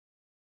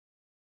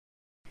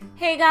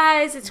Hey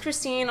guys, it's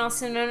Christine,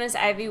 also known as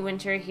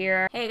IvyWinter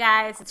here. Hey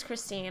guys, it's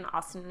Christine,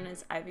 also known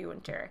as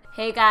IvyWinter.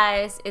 Hey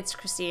guys, it's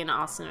Christine,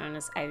 also known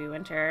as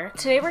IvyWinter.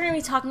 Today we're going to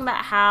be talking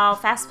about how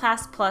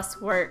FastPass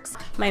Plus works,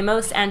 my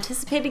most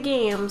anticipated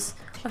games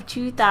of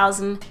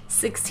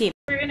 2016.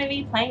 We're going to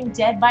be playing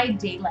Dead by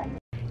Daylight.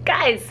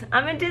 Guys,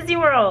 I'm in Disney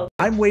World.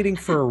 I'm waiting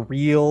for a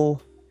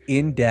real,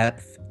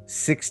 in-depth,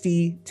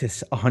 60 to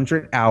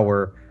 100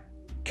 hour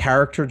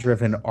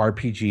character-driven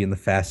RPG in the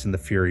Fast and the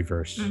Fury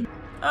verse.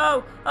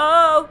 Oh,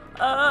 oh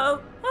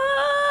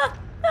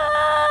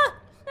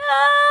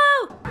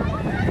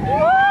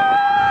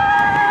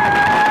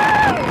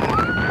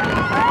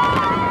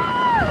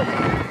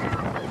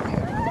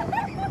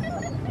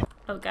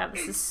god,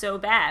 this is so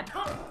bad.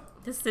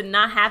 This did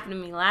not happen to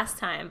me last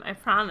time, I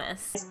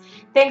promise.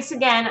 Thanks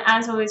again,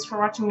 as always, for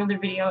watching another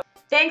video.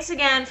 Thanks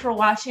again for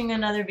watching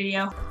another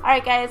video.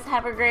 Alright guys,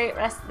 have a great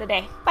rest of the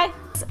day. Bye!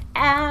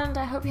 And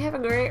I hope you have a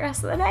great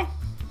rest of the day.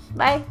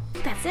 Bye.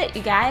 That's it,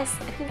 you guys.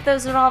 I think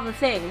those are all the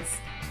things.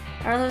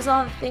 Are those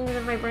all the things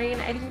in my brain?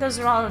 I think those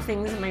are all the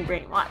things in my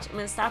brain. Watch, I'm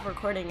gonna stop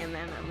recording and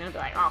then I'm gonna be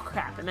like, oh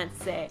crap, I meant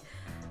to say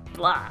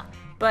blah.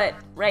 But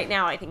right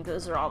now I think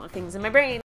those are all the things in my brain.